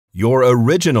Your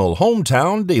original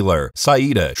hometown dealer,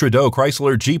 Saida, Trudeau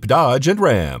Chrysler Jeep Dodge and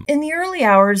Ram. In the early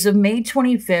hours of May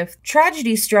 25th,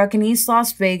 tragedy struck in East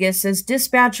Las Vegas as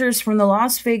dispatchers from the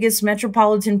Las Vegas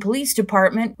Metropolitan Police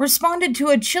Department responded to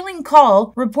a chilling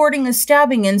call reporting a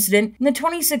stabbing incident in the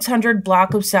 2600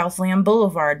 block of Southland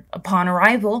Boulevard. Upon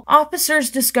arrival, officers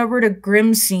discovered a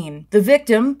grim scene. The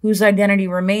victim, whose identity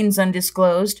remains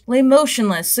undisclosed, lay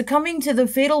motionless, succumbing to the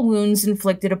fatal wounds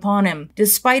inflicted upon him.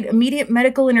 Despite immediate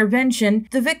medical intervention,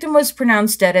 the victim was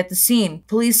pronounced dead at the scene.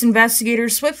 Police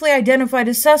investigators swiftly identified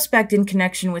a suspect in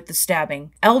connection with the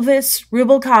stabbing. Elvis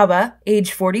Rubalcaba,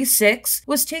 age 46,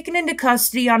 was taken into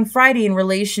custody on Friday in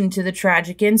relation to the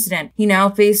tragic incident. He now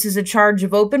faces a charge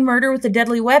of open murder with a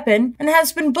deadly weapon and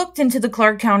has been booked into the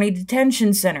Clark County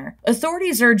Detention Center.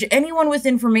 Authorities urge anyone with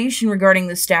information regarding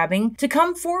the stabbing to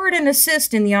come forward and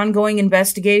assist in the ongoing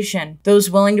investigation. Those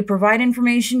willing to provide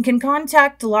information can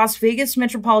contact the Las Vegas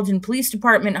Metropolitan Police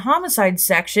Department Homicide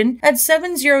Section at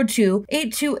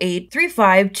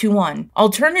 702-828-3521.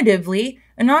 Alternatively,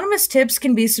 anonymous tips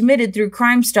can be submitted through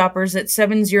Crime Stoppers at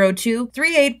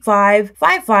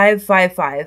 702-385-5555.